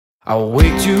I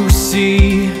wait to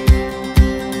see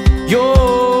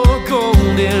your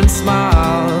golden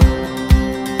smile,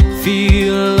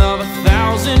 feel of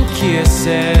 1,000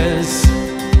 kisses.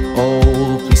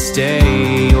 Oh, please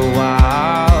stay a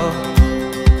while.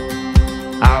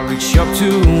 I reach up to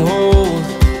hold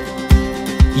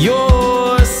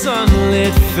your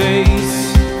sunlit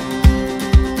face.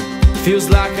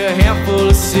 Feels like a handful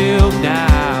of silk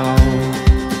now.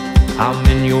 I'm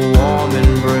in your warm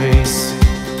embrace.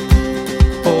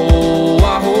 Oh,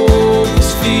 I hope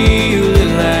this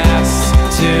feeling lasts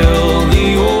till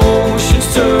the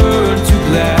oceans turn to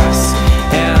glass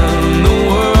and the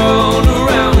world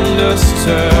around us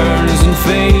turns and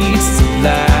fades to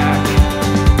black.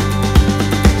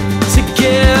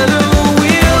 Together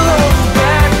we'll hold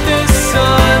back the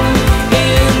sun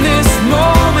in this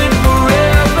moment,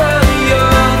 forever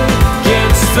young.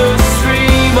 Against the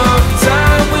stream of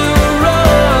time we'll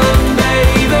run,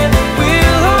 baby.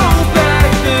 We'll hold back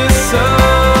the sun.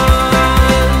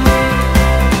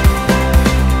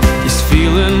 This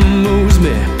feeling moves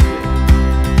me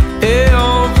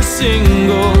every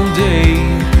single day.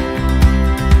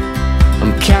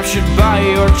 I'm captured by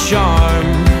your charm,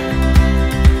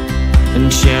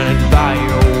 enchanted by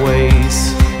your ways.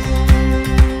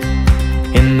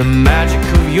 In the magic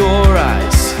of your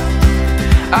eyes,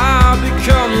 I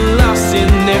become lost in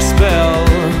their spell.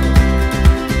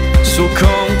 So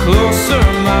come closer,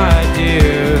 my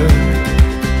dear,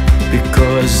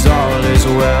 because all is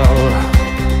well.